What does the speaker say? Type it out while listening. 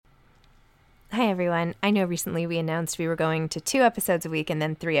Hi, everyone. I know recently we announced we were going to 2 episodes a week and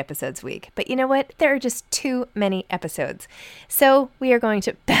then 3 episodes a week. But you know what? There are just too many episodes. So we are going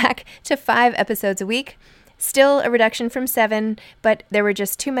back to 5 episodes a week. Still a reduction from 7, but there were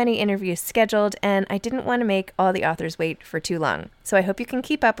just too many interviews scheduled, and I didn't want to make all the authors wait for too long. So I hope you can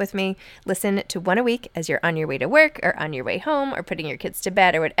keep up with me. Listen to 1 a week as you're on your way to work or on your way home or putting your kids to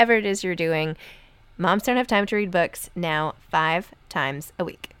bed or whatever it is you're doing. Moms don't have time to read books now 5 times a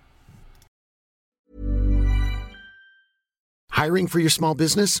week. Hiring for your small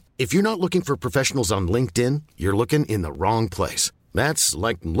business? If you're not looking for professionals on LinkedIn, you're looking in the wrong place. That's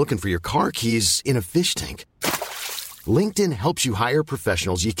like looking for your car keys in a fish tank. LinkedIn helps you hire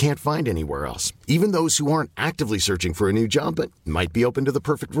professionals you can't find anywhere else, even those who aren't actively searching for a new job but might be open to the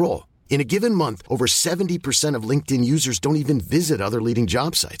perfect role. In a given month, over 70% of LinkedIn users don't even visit other leading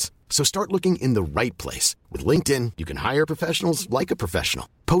job sites. So start looking in the right place. With LinkedIn, you can hire professionals like a professional.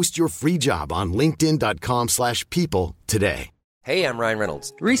 Post your free job on linkedin.com/people today. Hey, I'm Ryan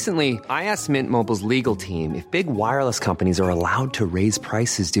Reynolds. Recently, I asked Mint Mobile's legal team if big wireless companies are allowed to raise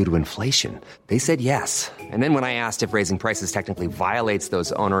prices due to inflation. They said yes. And then when I asked if raising prices technically violates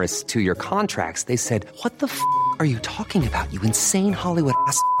those onerous 2-year contracts, they said, "What the f*** are you talking about, you insane Hollywood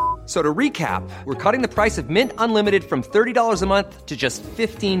ass?" So to recap, we're cutting the price of Mint Unlimited from $30 a month to just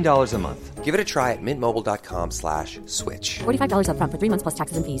 $15 a month. Give it a try at mintmobile.com/switch. $45 up front for 3 months plus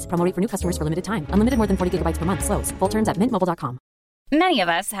taxes and fees. Promo rate for new customers for limited time. Unlimited more than 40 gigabytes per month. Slows full terms at mintmobile.com. Many of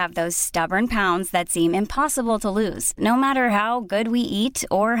us have those stubborn pounds that seem impossible to lose, no matter how good we eat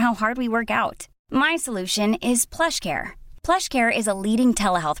or how hard we work out. My solution is PlushCare. PlushCare is a leading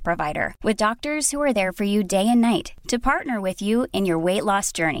telehealth provider with doctors who are there for you day and night to partner with you in your weight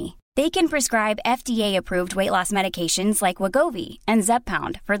loss journey. They can prescribe FDA-approved weight loss medications like Wegovy and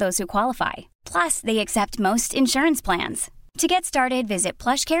Zepbound for those who qualify. Plus, they accept most insurance plans. To get started, visit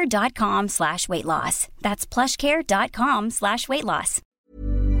plushcare.com/weightloss. That's plushcare.com/weightloss.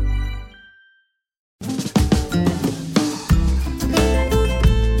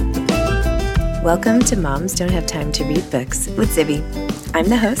 Welcome to Moms Don't Have Time to Read Books with Zibby. I'm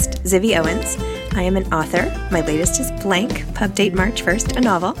the host, Zibby Owens. I am an author. My latest is Blank, pub date March 1st, a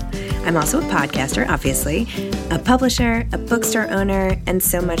novel. I'm also a podcaster, obviously, a publisher, a bookstore owner, and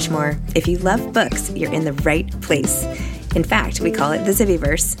so much more. If you love books, you're in the right place. In fact, we call it the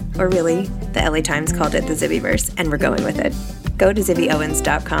Zibbyverse, or really, the LA Times called it the Zibbyverse, and we're going with it. Go to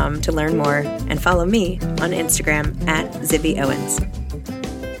zibbyowens.com to learn more and follow me on Instagram at zibbyowens.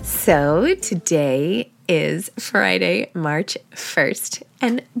 So today is Friday, March 1st,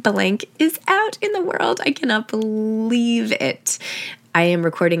 and Blank is out in the world. I cannot believe it. I am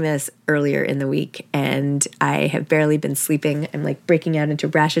recording this earlier in the week, and I have barely been sleeping. I'm like breaking out into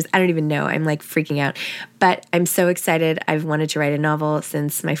rashes. I don't even know. I'm like freaking out. But I'm so excited. I've wanted to write a novel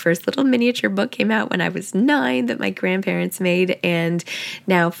since my first little miniature book came out when I was 9 that my grandparents made. And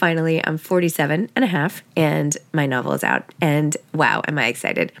now finally I'm 47 and a half and my novel is out. And wow, am I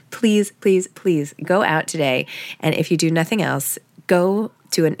excited. Please, please, please go out today. And if you do nothing else, go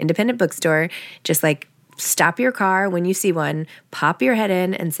to an independent bookstore, just like stop your car when you see one, pop your head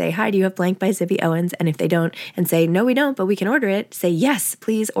in and say, "Hi, do you have Blank by Zibby Owens?" And if they don't, and say, "No, we don't, but we can order it," say, "Yes,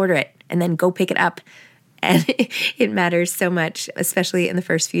 please order it," and then go pick it up. And it matters so much, especially in the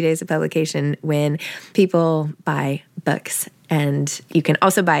first few days of publication when people buy books. And you can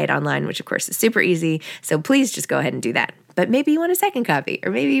also buy it online, which of course is super easy. So please just go ahead and do that. But maybe you want a second copy,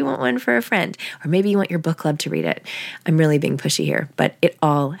 or maybe you want one for a friend, or maybe you want your book club to read it. I'm really being pushy here, but it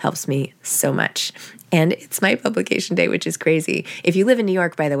all helps me so much. And it's my publication day, which is crazy. If you live in New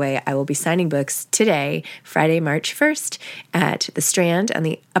York, by the way, I will be signing books today, Friday, March 1st, at the Strand on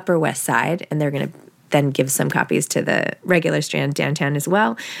the Upper West Side, and they're going to then give some copies to the regular Strand downtown as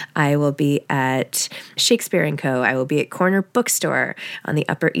well. I will be at Shakespeare & Co. I will be at Corner Bookstore on the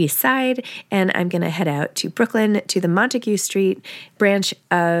Upper East Side, and I'm going to head out to Brooklyn to the Montague Street branch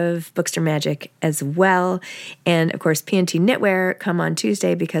of Bookstore Magic as well. And of course, P&T Knitwear, come on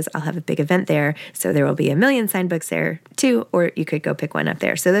Tuesday because I'll have a big event there. So there will be a million signed books there too, or you could go pick one up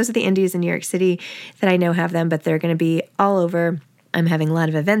there. So those are the indies in New York City that I know have them, but they're going to be all over. I'm having a lot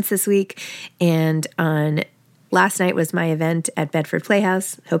of events this week, and on last night was my event at Bedford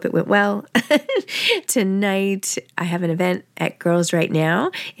Playhouse. Hope it went well. Tonight, I have an event at Girls Right Now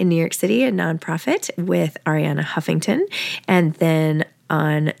in New York City, a nonprofit, with Ariana Huffington. And then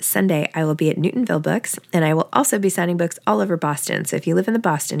on Sunday, I will be at Newtonville Books, and I will also be signing books all over Boston. So if you live in the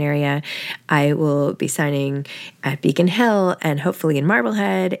Boston area, I will be signing at Beacon Hill and hopefully in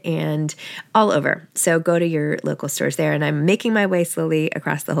Marblehead and all over. So go to your local stores there, and I'm making my way slowly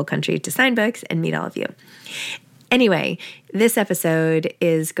across the whole country to sign books and meet all of you. Anyway, this episode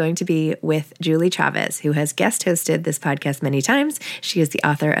is going to be with Julie Chavez, who has guest hosted this podcast many times. She is the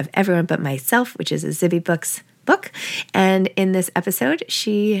author of Everyone But Myself, which is a Zibby Books book. And in this episode,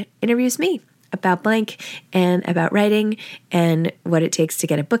 she interviews me about blank and about writing and what it takes to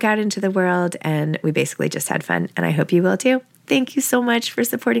get a book out into the world. And we basically just had fun, and I hope you will too. Thank you so much for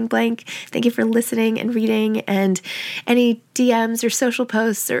supporting blank. Thank you for listening and reading, and any DMs or social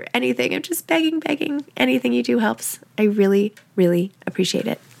posts or anything. I'm just begging. Anything you do helps. I really, really appreciate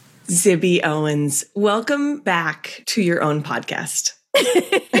it. Zibby Owens, welcome back to your own podcast.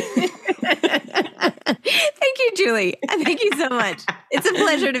 Thank you, Julie. Thank you so much. It's a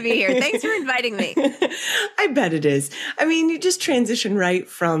pleasure to be here. Thanks for inviting me. I bet it is. I mean, you just transition right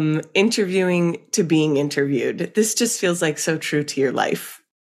from interviewing to being interviewed. This just feels like so true to your life.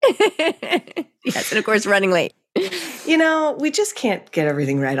 Yes, and of course, running late. You know, we just can't get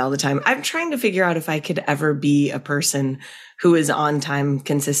everything right all the time. I'm trying to figure out if I could ever be a person who is on time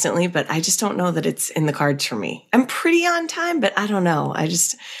consistently, but I just don't know that it's in the cards for me. I'm pretty on time, but I don't know.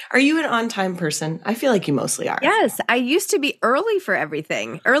 Are you an on time person? I feel like you mostly are. Yes, I used to be early for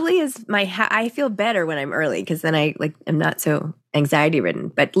everything. Early is I feel better when I'm early because then I'm not so anxiety ridden.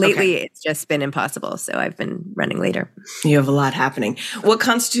 But lately It's just been impossible. So I've been running later. You have a lot happening. What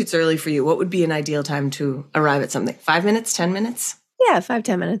constitutes early for you? What would be an ideal time to arrive at something? 5 minutes, 10 minutes? Yeah,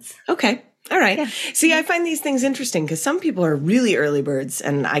 5-10 minutes. Okay. All right. Yeah. See, I find these things interesting because some people are really early birds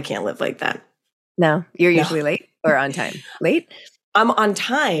and I can't live like that. No, you're usually late or on time. Late? I'm on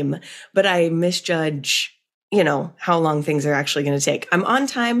time, but I misjudge, how long things are actually going to take. I'm on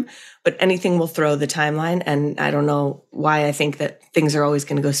time, but anything will throw the timeline. And I don't know why I think that things are always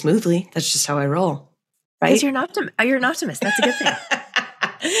going to go smoothly. That's just how I roll. Right? Because you're an optimist. That's a good thing.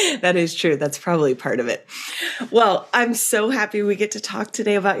 That is true. That's probably part of it. Well, I'm so happy we get to talk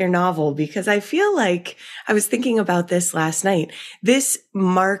today about your novel because I feel like I was thinking about this last night. This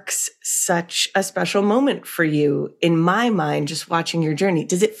marks such a special moment for you in my mind, just watching your journey.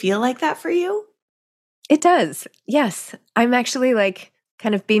 Does it feel like that for you? It does. Yes. I'm actually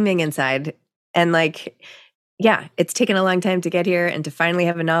kind of beaming inside and it's taken a long time to get here and to finally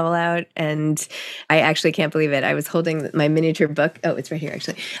have a novel out. And I actually can't believe it. I was holding my miniature book. Oh, it's right here,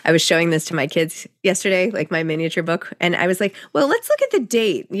 actually. I was showing this to my kids yesterday, my miniature book. And I was like, well, let's look at the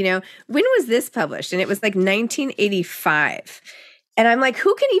date. When was this published? And it was 1985. And I'm like,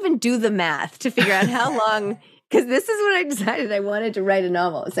 who can even do the math to figure out how long? Because this is when I decided I wanted to write a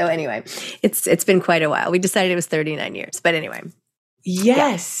novel. So anyway, it's been quite a while. We decided it was 39 years. But anyway.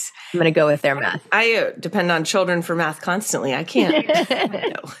 Yes. Yeah. I'm going to go with their math. I depend on children for math constantly. I can't.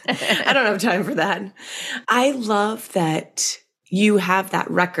 No, I don't have time for that. I love that you have that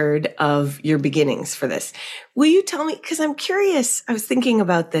record of your beginnings for this. Will you tell me, because I'm curious, I was thinking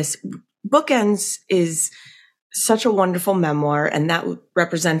about this. Bookends is such a wonderful memoir, and that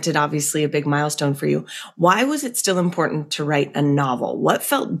represented obviously a big milestone for you. Why was it still important to write a novel? What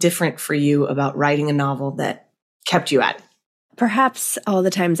felt different for you about writing a novel that kept you at it? Perhaps all the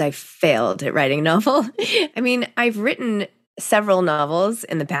times I failed at writing a novel. I mean, I've written several novels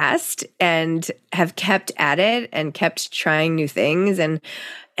in the past and have kept at it and kept trying new things and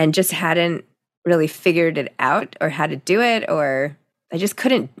just hadn't really figured it out or how to do it, or I just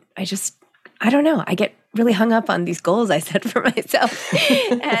couldn't. I don't know. I get really hung up on these goals I set for myself.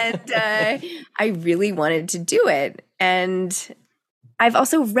 And I really wanted to do it. And I've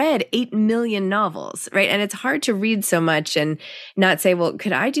also read 8 million novels, right? And it's hard to read so much and not say, well,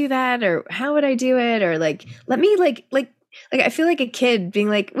 could I do that? Or how would I do it? Or let me I feel like a kid being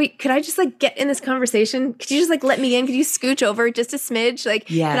like, wait, could I just get in this conversation? Could you just let me in? Could you scooch over just a smidge?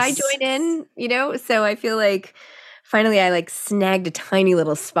 Yes. Could I join in? So I feel like finally I snagged a tiny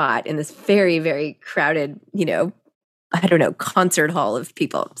little spot in this very, very crowded, concert hall of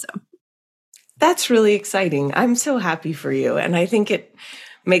people. So. That's really exciting. I'm so happy for you. And I think it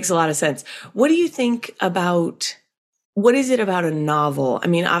makes a lot of sense. What do you think about, what is it about a novel? I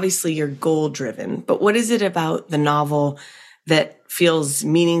mean, obviously you're goal driven, but what is it about the novel that feels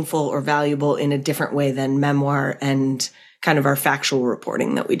meaningful or valuable in a different way than memoir and kind of our factual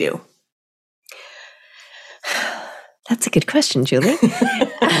reporting that we do? That's a good question, Julie.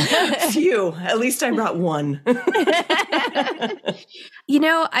 Phew, at least I brought one.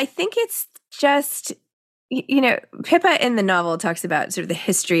 I think it's just, Pippa in the novel talks about sort of the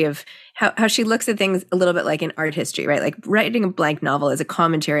history of how she looks at things a little bit like in art history, right? Like writing a blank novel is a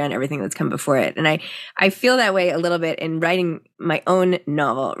commentary on everything that's come before it. And I feel that way a little bit in writing my own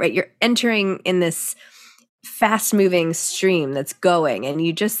novel, right? You're entering in this fast moving stream that's going and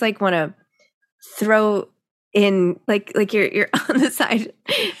you just want to throw in like you're on the side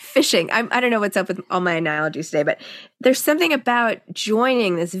fishing. I don't know what's up with all my analogies today, but there's something about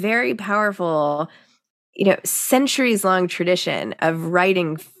joining this very powerful, centuries long tradition of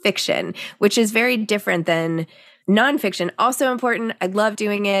writing fiction, which is very different than nonfiction. Also important. I love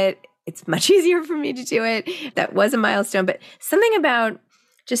doing it. It's much easier for me to do it. That was a milestone, but something about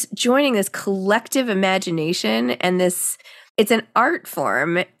just joining this collective imagination and it's an art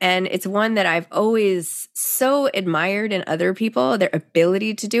form, and it's one that I've always so admired in other people, their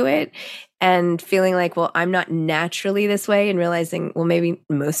ability to do it, and feeling like, well, I'm not naturally this way, and realizing, well, maybe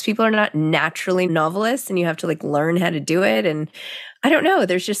most people are not naturally novelists, and you have to like learn how to do it. And I don't know,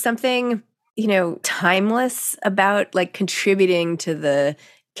 there's just something, timeless about like contributing to the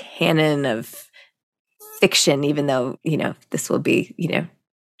canon of fiction, even though, this will be,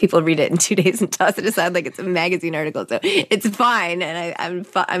 people read it in 2 days and toss it aside like it's a magazine article. So it's fine. And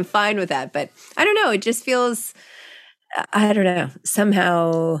I'm fine with that. But I don't know. It just feels, I don't know,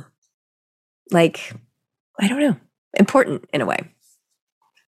 somehow like, I don't know, important in a way.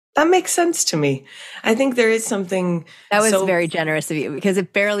 That makes sense to me. I think there is something. That was very generous of you, because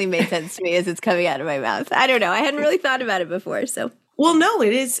it barely made sense to me as it's coming out of my mouth. I don't know. I hadn't really thought about it before. So, well, no,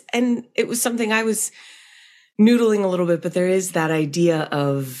 it is. And it was something I was noodling a little bit, but there is that idea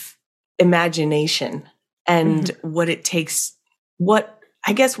of imagination and what it takes, what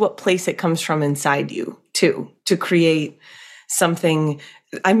place it comes from inside you too, to create something.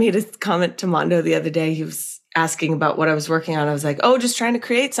 I made a comment to Mondo the other day. He was asking about what I was working on. I was like, oh, just trying to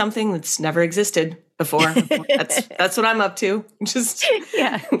create something that's never existed before. That's what I'm up to. Just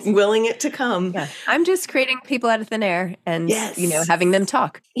willing it to come. Yeah. I'm just creating people out of thin air and, having them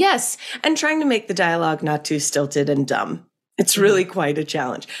talk. Yes. And trying to make the dialogue not too stilted and dumb. It's really quite a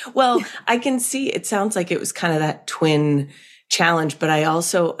challenge. Well, I can see, it sounds like it was kind of that twin challenge, but I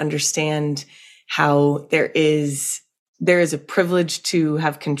also understand how there is a privilege to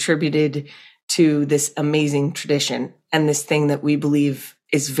have contributed to this amazing tradition and this thing that we believe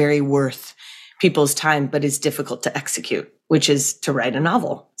is very worth people's time, but is difficult to execute, which is to write a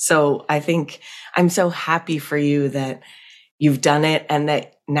novel. So I think I'm so happy for you that you've done it and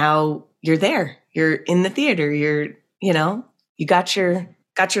that now you're there. You're in the theater. You got your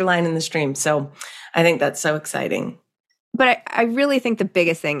line in the stream. So I think that's so exciting. But I really think the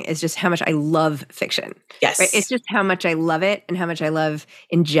biggest thing is just how much I love fiction. Yes. Right? It's just how much I love it and how much I love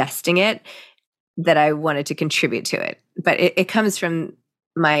ingesting it that I wanted to contribute to it. But it comes from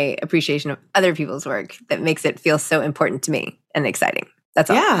my appreciation of other people's work that makes it feel so important to me and exciting. That's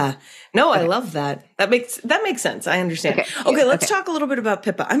all. Yeah. No, I love that. That makes sense. I understand. Okay, let's talk a little bit about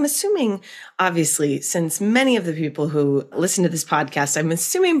Pippa. I'm assuming, obviously, since many of the people who listen to this podcast, I'm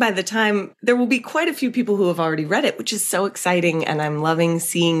assuming by the time there will be quite a few people who have already read it, which is so exciting. And I'm loving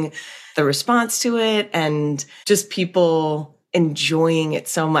seeing the response to it and just people enjoying it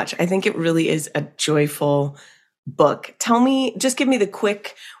so much. I think it really is a joyful book. Just give me the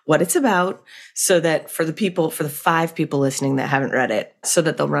quick what it's about so that for the 5 people listening that haven't read it, so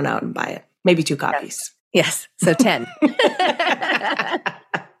that they'll run out and buy it. Maybe 2 copies. Yes. So 10.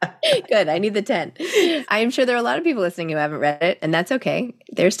 Good. I need the 10. I'm sure there are a lot of people listening who haven't read it, and that's okay.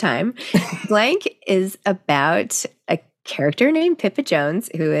 There's time. Blank is about a character named Pippa Jones,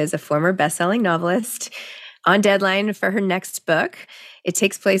 who is a former best-selling novelist on deadline for her next book. It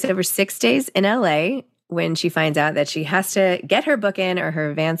takes place over 6 days in LA when she finds out that she has to get her book in or her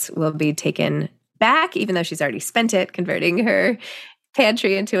advance will be taken back, even though she's already spent it converting her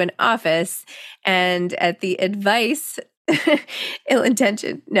pantry into an office. And at the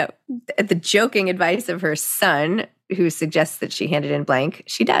joking advice of her son, who suggests that she hand it in blank,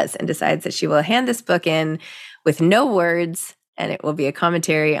 she does and decides that she will hand this book in with no words, and it will be a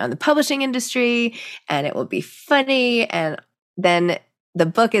commentary on the publishing industry, and it will be funny. And then the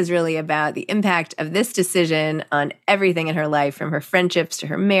book is really about the impact of this decision on everything in her life, from her friendships to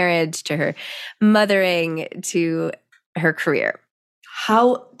her marriage to her mothering to her career.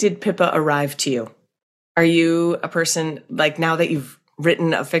 How did Pippa arrive to you? Are you a person, like, now that you've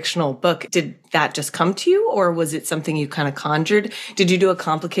written a fictional book, did that just come to you, or was it something you kind of conjured? Did you do a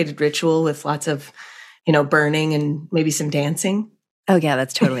complicated ritual with lots of, burning and maybe some dancing? Oh yeah,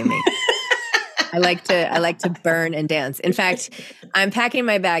 that's totally me. I like to burn and dance. In fact, I'm packing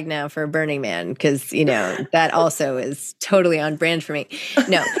my bag now for Burning Man because, that also is totally on brand for me.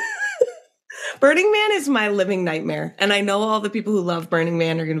 No. Burning Man is my living nightmare. And I know all the people who love Burning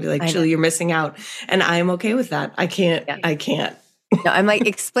Man are going to be like, Julie, you're missing out. And I am okay with that. I can't. No, I'm like,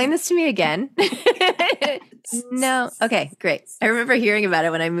 explain this to me again. No. Okay, great. I remember hearing about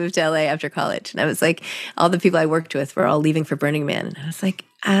it when I moved to LA after college. And I was like, all the people I worked with were all leaving for Burning Man. And I was like,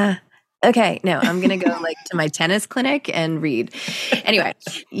 Okay, no, I'm going to go like to my tennis clinic and read. Anyway,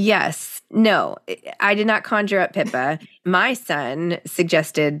 yes, no, I did not conjure up Pippa. My son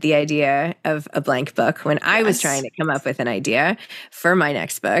suggested the idea of a blank book when I was trying to come up with an idea for my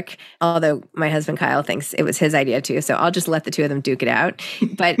next book, although my husband Kyle thinks it was his idea too. So I'll just let the two of them duke it out.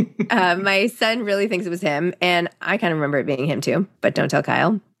 But my son really thinks it was him. And I kind of remember it being him too, but don't tell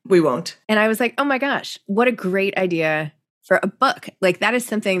Kyle. We won't. And I was like, oh my gosh, what a great idea for a book. Like that is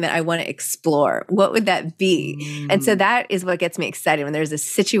something that I want to explore. What would that be? And so that is what gets me excited when there's a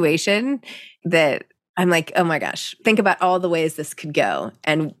situation that I'm like, oh my gosh, think about all the ways this could go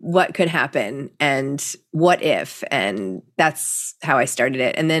and what could happen and what if. And that's how I started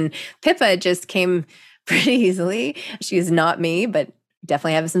it. And then Pippa just came pretty easily. She's not me, but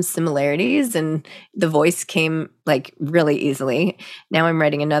definitely have some similarities. And the voice came like really easily. Now I'm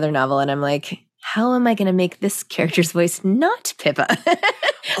writing another novel and I'm like, how am I going to make this character's voice not Pippa?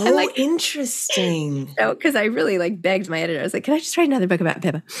 Oh, like, interesting. So, because I really like begged my editor. I was like, can I just write another book about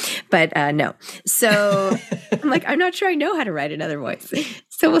Pippa? But no. So I'm like, I'm not sure I know how to write another voice.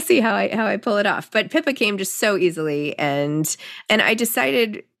 So we'll see how I pull it off. But Pippa came just so easily. And I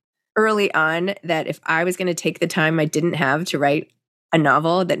decided early on that if I was going to take the time I didn't have to write a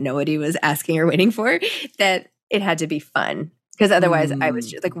novel that nobody was asking or waiting for, that it had to be fun. Because otherwise I was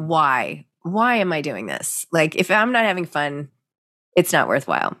just like, why? Why am I doing this? Like, if I'm not having fun, it's not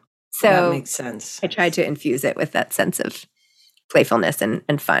worthwhile. So that makes sense. I tried to infuse it with that sense of playfulness and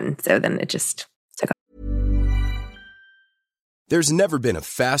fun. So then it just took off. There's never been a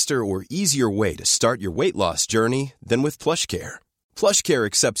faster or easier way to start your weight loss journey than with PlushCare. PlushCare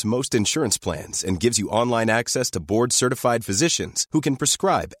accepts most insurance plans and gives you online access to board-certified physicians who can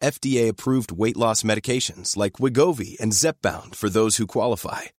prescribe FDA-approved weight loss medications like Wegovy and Zepbound for those who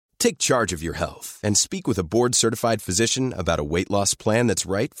qualify. Take charge of your health and speak with a board-certified physician about a weight loss plan that's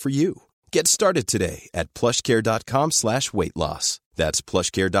right for you. Get started today at plushcare.com/weight loss. That's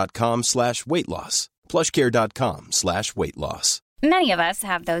plushcare.com/weight loss. plushcare.com/weight loss. Many of us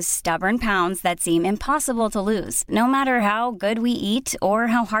have those stubborn pounds that seem impossible to lose, no matter how good we eat or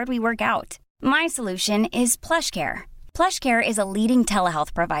how hard we work out. My solution is PlushCare. PlushCare is a leading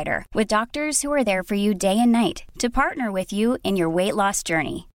telehealth provider with doctors who are there for you day and night to partner with you in your weight loss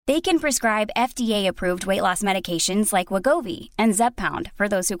journey. They can prescribe FDA-approved weight loss medications like Wegovy and Zepbound for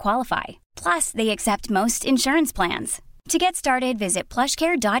those who qualify. Plus, they accept most insurance plans. To get started, visit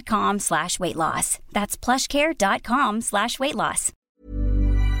plushcare.com/weight loss. That's plushcare.com/weight loss.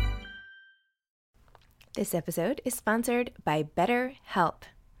 This episode is sponsored by BetterHelp.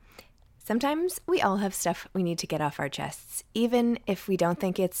 Sometimes we all have stuff we need to get off our chests. Even if we don't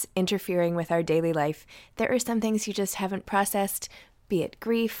think it's interfering with our daily life, there are some things you just haven't processed, be it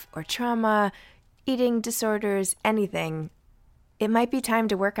grief or trauma, eating disorders, anything. It might be time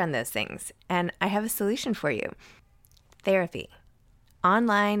to work on those things, and I have a solution for you. Therapy.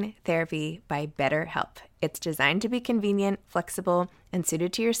 Online therapy by BetterHelp. It's designed to be convenient, flexible, and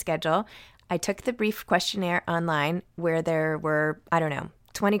suited to your schedule. I took the brief questionnaire online where there were,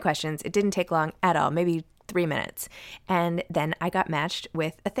 20 questions. It didn't take long at all, maybe 3 minutes. And then I got matched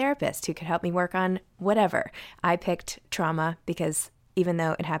with a therapist who could help me work on whatever. I picked trauma because even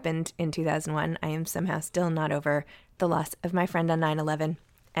though it happened in 2001, I am somehow still not over the loss of my friend on 9/11.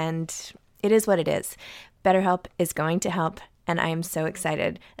 And it is what it is. BetterHelp is going to help, and I am so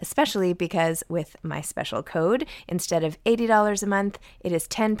excited, especially because with my special code, instead of $80 a month, it is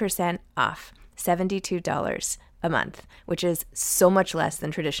 10% off, $72 a month, which is so much less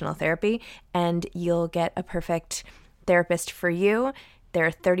than traditional therapy, and you'll get a perfect therapist for you. There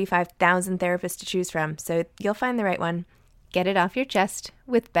are 35,000 therapists to choose from, so you'll find the right one. Get it off your chest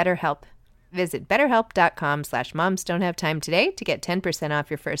with BetterHelp. Visit betterhelp.com/momsdon'thavetime today to get 10% off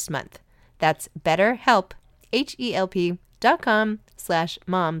your first month. That's BetterHelp,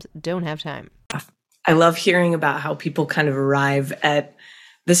 HELP.com/momsdon'thavetime. I love hearing about how people kind of arrive at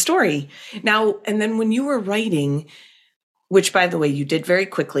the story. Now, and then when you were writing, which by the way, you did very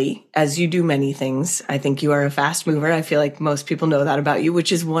quickly, as you do many things. I think you are a fast mover. I feel like most people know that about you,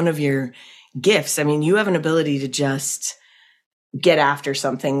 which is one of your gifts. I mean, you have an ability to just get after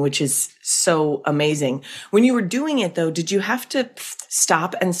something, which is so amazing. When you were doing it though, did you have to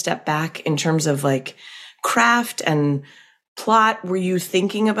stop and step back in terms of like craft and plot? Were you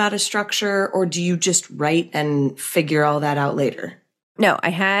thinking about a structure, or do you just write and figure all that out later? No,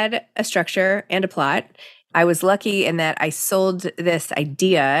 I had a structure and a plot. I was lucky in that I sold this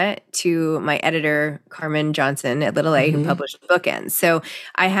idea to my editor, Carmen Johnson at Little A, who published Bookends. So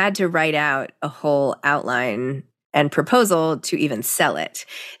I had to write out a whole outline and proposal to even sell it.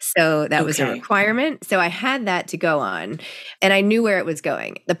 So that was a requirement. So I had that to go on and I knew where it was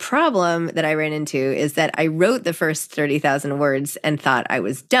going. The problem that I ran into is that I wrote the first 30,000 words and thought I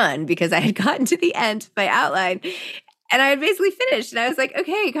was done because I had gotten to the end of my outline and I had basically finished. And I was like,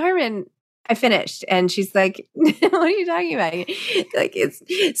 okay, Carmen, I finished. And she's like, what are you talking about? Like, it's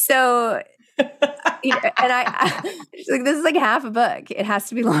so... and she's like, this is like half a book. It has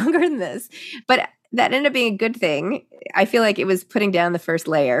to be longer than this. But that ended up being a good thing. I feel like it was putting down the first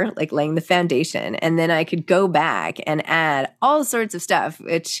layer, like laying the foundation. And then I could go back and add all sorts of stuff,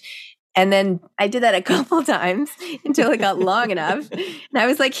 and then I did that a couple times until it got long enough. And I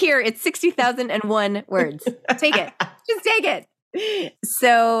was like, here, it's 60,001 words. Take it. Just take it.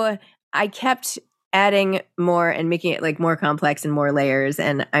 So I kept adding more and making it like more complex and more layers.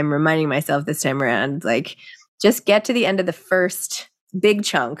 And I'm reminding myself this time around, like, just get to the end of the first big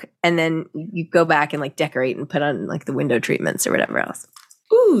chunk and then you go back and like decorate and put on like the window treatments or whatever else.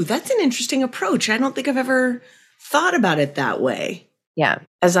 Ooh, that's an interesting approach. I don't think I've ever thought about it that way. Yeah.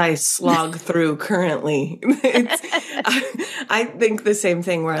 As I slog through currently, I think the same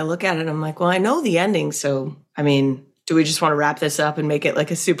thing where I look at it, I'm like, well, I know the ending. So, I mean, do we just want to wrap this up and make it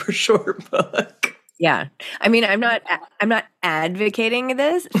like a super short book? Yeah. I mean, I'm not advocating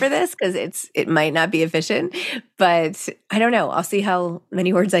for this because it might not be efficient, but I don't know. I'll see how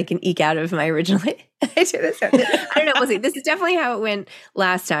many words I can eke out of my original. I don't know. We'll see. This is definitely how it went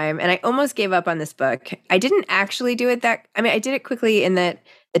last time. And I almost gave up on this book. I didn't actually do it I did it quickly in that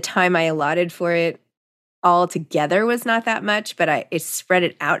the time I allotted for it all together was not that much, but it spread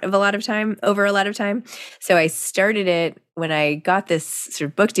it out over a lot of time. So I started it when I got this sort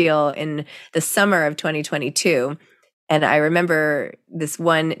of book deal in the summer of 2022. And I remember this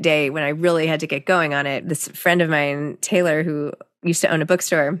one day when I really had to get going on it, this friend of mine, Taylor, who used to own a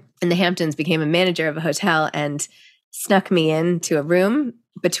bookstore in the Hamptons, became a manager of a hotel and snuck me into a room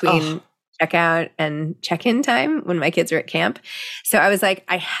between checkout and check-in time when my kids were at camp. So I was like,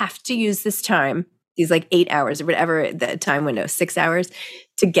 I have to use this time, these like 8 hours or whatever the time window, 6 hours,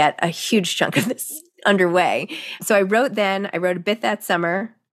 to get a huge chunk of this underway. So I wrote a bit that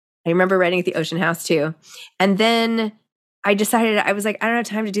summer. I remember writing at the Ocean House too. And then I decided, I was like, I don't have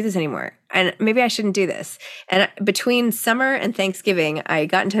time to do this anymore. And maybe I shouldn't do this. And between summer and Thanksgiving, I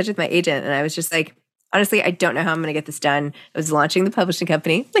got in touch with my agent and I was just like, honestly, I don't know how I'm going to get this done. I was launching the publishing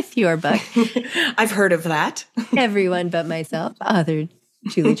company with your book. I've heard of that. Everyone but myself, author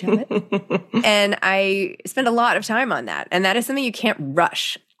Julie Chavez. And I spent a lot of time on that. And that is something you can't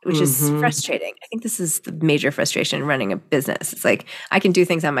rush, which is frustrating. I think this is the major frustration in running a business. It's like, I can do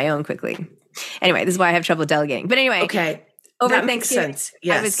things on my own quickly. Anyway, this is why I have trouble delegating. But anyway. Okay. Over that makes sense.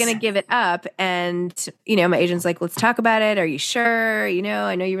 Yes. I was going to give it up. And, my agent's like, let's talk about it. Are you sure?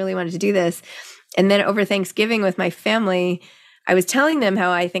 I know you really wanted to do this. And then over Thanksgiving with my family, I was telling them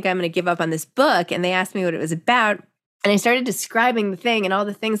how I think I'm going to give up on this book. And they asked me what it was about. And I started describing the thing and all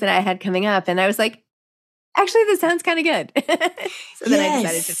the things that I had coming up. And I was like, actually, this sounds kind of good. So then I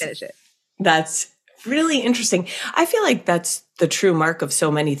decided to finish it. That's really interesting. I feel like that's the true mark of so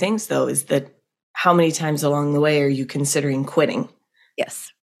many things, though, is that how many times along the way are you considering quitting?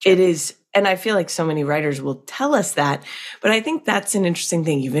 Yes. It is. And I feel like so many writers will tell us that. But I think that's an interesting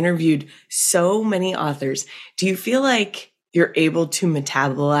thing. You've interviewed so many authors. Do you feel like you're able to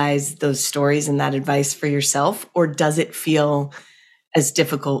metabolize those stories and that advice for yourself? Or does it feel as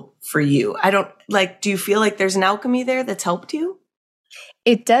difficult for you? Do you feel like there's an alchemy there that's helped you?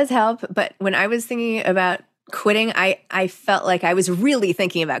 It does help. But when I was thinking about quitting, I felt like I was really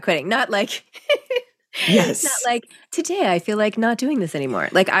thinking about quitting, not like, yes, not like today I feel like not doing this anymore.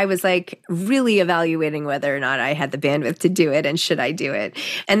 Like I was like really evaluating whether or not I had the bandwidth to do it and should I do it.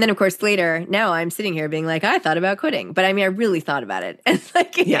 And then of course later, now I'm sitting here being like, I thought about quitting, but I really thought about it. And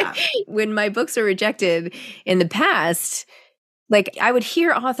like, when my books were rejected in the past, like I would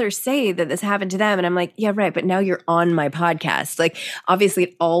hear authors say that this happened to them. And I'm like, yeah, right. But now you're on my podcast. Like obviously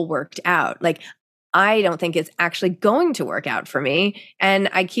it all worked out. Like I don't think it's actually going to work out for me. And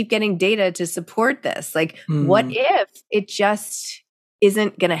I keep getting data to support this. Like, what if it just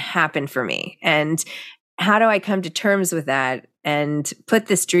isn't going to happen for me? And how do I come to terms with that and put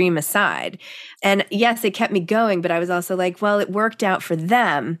this dream aside? And yes, it kept me going, but I was also like, well, it worked out for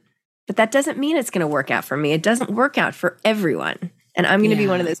them, but that doesn't mean it's going to work out for me. It doesn't work out for everyone. And I'm going to be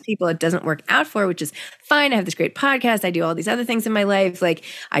one of those people it doesn't work out for, which is fine. I have this great podcast. I do all these other things in my life. Like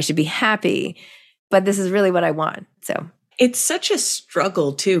I should be happy. But this is really what I want. So it's such a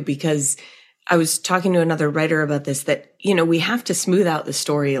struggle too, because I was talking to another writer about this, that, we have to smooth out the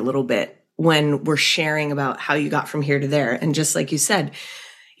story a little bit when we're sharing about how you got from here to there. And just like you said,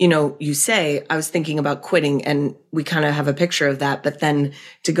 you say, I was thinking about quitting, and we kind of have a picture of that, but then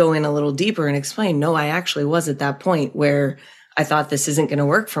to go in a little deeper and explain, no, I actually was at that point where I thought this isn't going to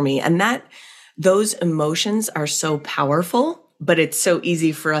work for me. And those emotions are so powerful, but it's so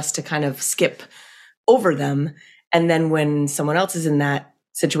easy for us to kind of skip over them. And then when someone else is in that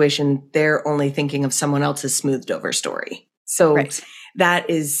situation, they're only thinking of someone else's smoothed over story. So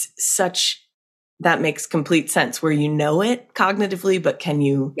that makes complete sense where you know it cognitively, but can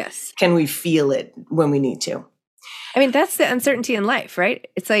we feel it when we need to? I mean, that's the uncertainty in life, right?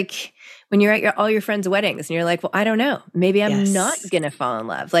 It's like when you're at all your friends' weddings and you're like, well, I don't know. Maybe I'm not going to fall in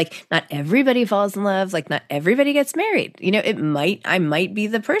love. Like, not everybody falls in love. Like, not everybody gets married. I might be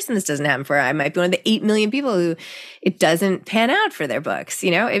the person this doesn't happen for. I might be one of the 8 million people who it doesn't pan out for their books.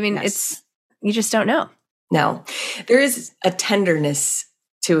 You just don't know. No, there is a tenderness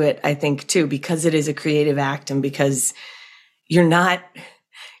to it, I think, too, because it is a creative act and because you're not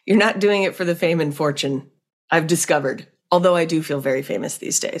doing it for the fame and fortune, I've discovered. Although I do feel very famous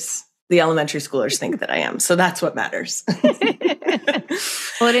these days. The elementary schoolers think that I am. So that's what matters.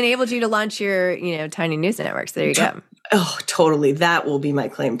 Well, it enabled you to launch your, tiny news networks. There you go. Oh, totally. That will be my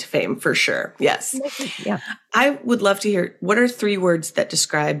claim to fame for sure. Yes. Yeah. I would love to hear, what are 3 words that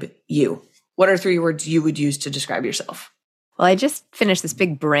describe you? What are 3 words you would use to describe yourself? Well, I just finished this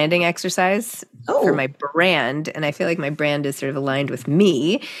big branding exercise for my brand, and I feel like my brand is sort of aligned with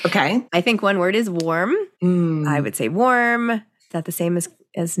me. Okay. I think one word is warm. I would say warm. Is that the same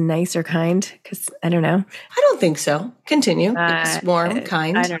as nice or kind? Because I don't know. I don't think so. Continue. It's warm,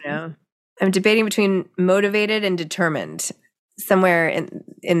 kind. I don't know. I'm debating between motivated and determined, somewhere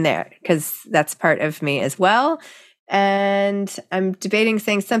in there, because that's part of me as well. And I'm debating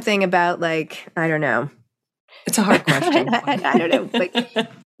saying something about I don't know. It's a hard question. I don't know. Like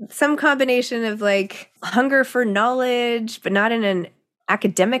some combination of hunger for knowledge, but not in an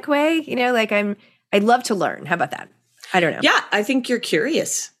academic way. I'd love to learn. How about that? I don't know. Yeah, I think you're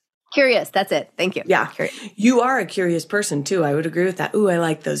curious. Curious. That's it. Thank you. Yeah. Curious. You are a curious person too. I would agree with that. Ooh, I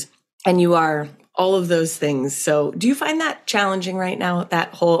like those. And you are all of those things. So do you find that challenging right now, that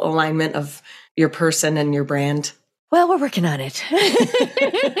whole alignment of your person and your brand? Well, we're working on it.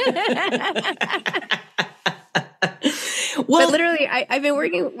 Well, but literally, I've been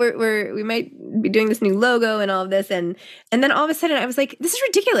working. We might be doing this new logo and all of this, and then all of a sudden, I was like, "This is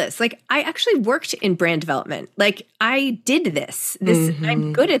ridiculous!" I actually worked in brand development. I did this.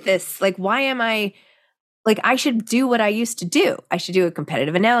 I'm good at this. Why am I? I should do what I used to do. I should do a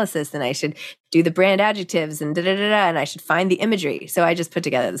competitive analysis, and I should do the brand adjectives, and and I should find the imagery. So I just put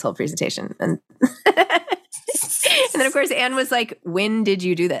together this whole presentation, and. And then, of course, Anne was like, when did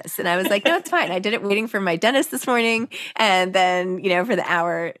you do this? And I was like, no, it's fine. I did it waiting for my dentist this morning. And then, for the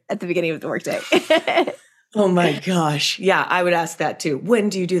hour at the beginning of the workday. Oh, my gosh. Yeah, I would ask that, too. When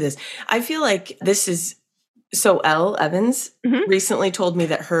do you do this? I feel like this is so Elle Evans recently told me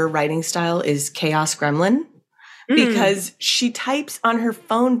that her writing style is chaos gremlin because she types on her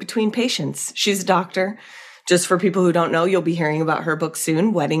phone between patients. She's a doctor. Just for people who don't know, you'll be hearing about her book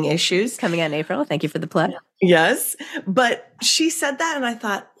soon, Wedding Issues. Coming out in April. Thank you for the plug. Yes. But she said that and I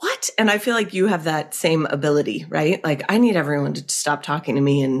thought, what? And I feel like you have that same ability, right? I need everyone to stop talking to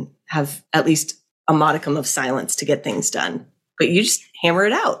me and have at least a modicum of silence to get things done. But you just hammer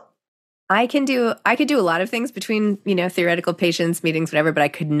it out. I could do a lot of things between, theoretical patients, meetings, whatever, but I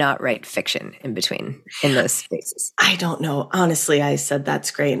could not write fiction in those spaces. I don't know. Honestly, I said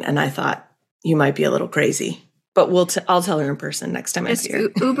that's great. And I thought, you might be a little crazy, but I'll tell her in person next time I see her.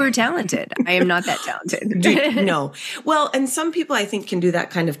 Uber talented. I am not that talented. No. Well, and some people I think can do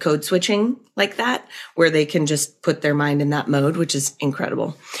that kind of code switching like that, where they can just put their mind in that mode, which is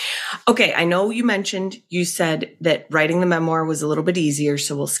incredible. Okay. I know you said that writing the memoir was a little bit easier.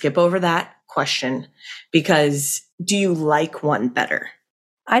 So we'll skip over that question because do you like one better?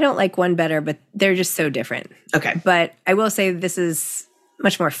 I don't like one better, but they're just so different. Okay. But I will say this is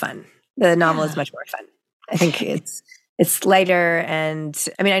much more fun. The novel is much more fun. I think it's lighter. And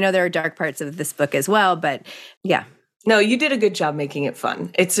I mean, I know there are dark parts of this book as well, but yeah. No, you did a good job making it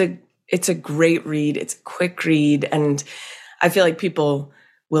fun. It's a great read. It's a quick read. And I feel like people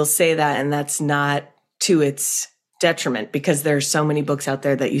will say that, and that's not to its detriment because there's so many books out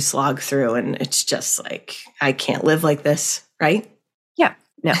there that you slog through and it's just I can't live like this, right? Yeah.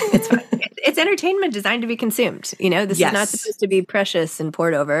 No, it's fine. It's entertainment designed to be consumed. This is not supposed to be precious and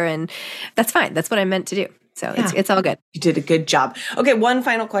poured over, and that's fine. That's what I meant to do. So it's all good. You did a good job. Okay, one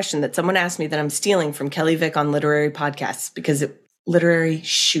final question that someone asked me that I'm stealing from Kelly Vick on literary podcasts because literary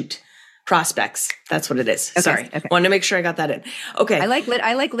prospects. That's what it is. Okay, Sorry. Okay. Wanted to make sure I got that in. Okay. I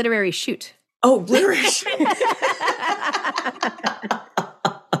like literary shoot. Oh, literary shoot.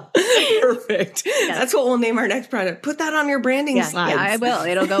 Perfect. Yes. That's what we'll name our next product. Put that on your branding slides. Yeah, I will.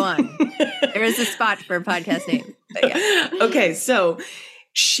 It'll go on. There is a spot for a podcast name. Okay, so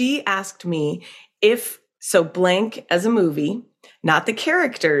she asked me so blank as a movie, not the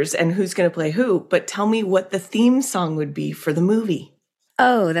characters and who's going to play who, but tell me what the theme song would be for the movie.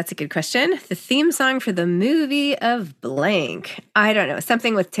 Oh, that's a good question. The theme song for the movie of blank. I don't know.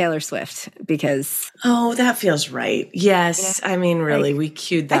 Something with Taylor Swift because... Oh, that feels right. Yes. Yeah. I mean, really, we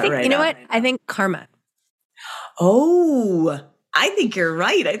cued that right. You know what? I think Karma. Oh, I think you're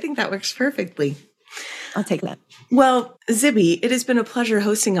right. I think that works perfectly. I'll take that. Well, Zibby, it has been a pleasure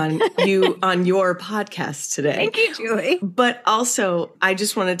hosting on you on your podcast today. Thank you, Julie. But also, I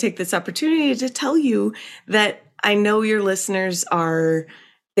just want to take this opportunity to tell you that I know your listeners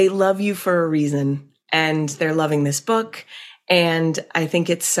they love you for a reason and they're loving this book. And I think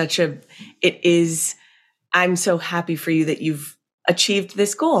I'm so happy for you that you've achieved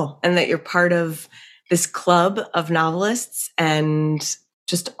this goal and that you're part of this club of novelists, and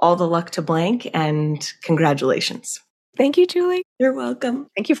just all the luck to blank and congratulations. Thank you, Julie. You're welcome.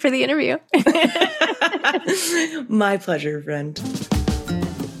 Thank you for the interview. My pleasure, friend.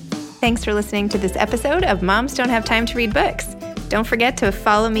 Thanks for listening to this episode of Moms Don't Have Time to Read Books. Don't forget to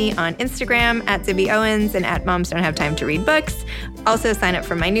follow me on Instagram at Zibby Owens and at Moms Don't Have Time to Read Books. Also sign up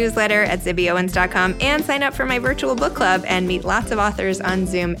for my newsletter at zibbyowens.com and sign up for my virtual book club and meet lots of authors on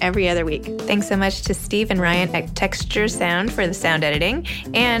Zoom every other week. Thanks so much to Steve and Ryan at Texture Sound for the sound editing.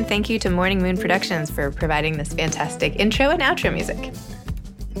 And thank you to Morning Moon Productions for providing this fantastic intro and outro music.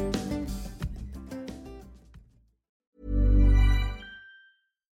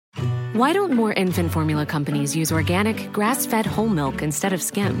 Why don't more infant formula companies use organic, grass-fed whole milk instead of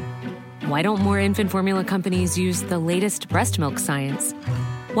skim? Why don't more infant formula companies use the latest breast milk science?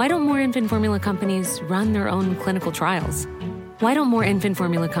 Why don't more infant formula companies run their own clinical trials? Why don't more infant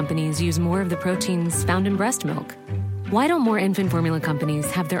formula companies use more of the proteins found in breast milk? Why don't more infant formula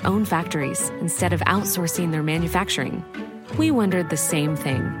companies have their own factories instead of outsourcing their manufacturing? We wondered the same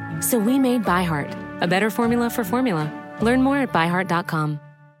thing. So we made ByHeart, a better formula for formula. Learn more at byheart.com.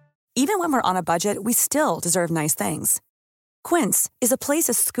 Even when we're on a budget, we still deserve nice things. Quince is a place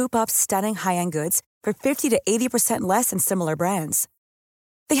to scoop up stunning high-end goods for 50 to 80% less than similar brands.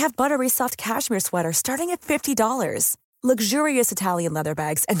 They have buttery soft cashmere sweaters starting at $50, luxurious Italian leather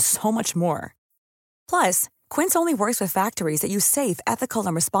bags, and so much more. Plus, Quince only works with factories that use safe, ethical,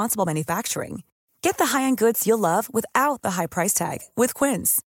 and responsible manufacturing. Get the high-end goods you'll love without the high price tag with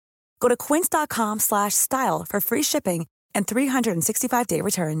Quince. Go to quince.com/style for free shipping and 365-day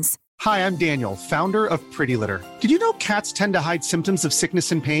returns. Hi, I'm Daniel, founder of Pretty Litter. Did you know cats tend to hide symptoms of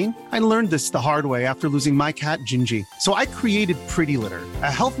sickness and pain? I learned this the hard way after losing my cat, Gingy. So I created Pretty Litter,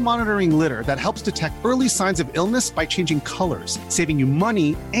 a health monitoring litter that helps detect early signs of illness by changing colors, saving you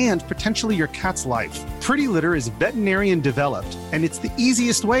money and potentially your cat's life. Pretty Litter is veterinarian developed, and it's the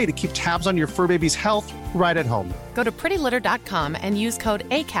easiest way to keep tabs on your fur baby's health right at home. Go to prettylitter.com and use code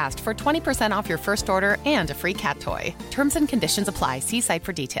ACAST for 20% off your first order and a free cat toy. Terms and conditions apply. See site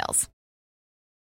for details.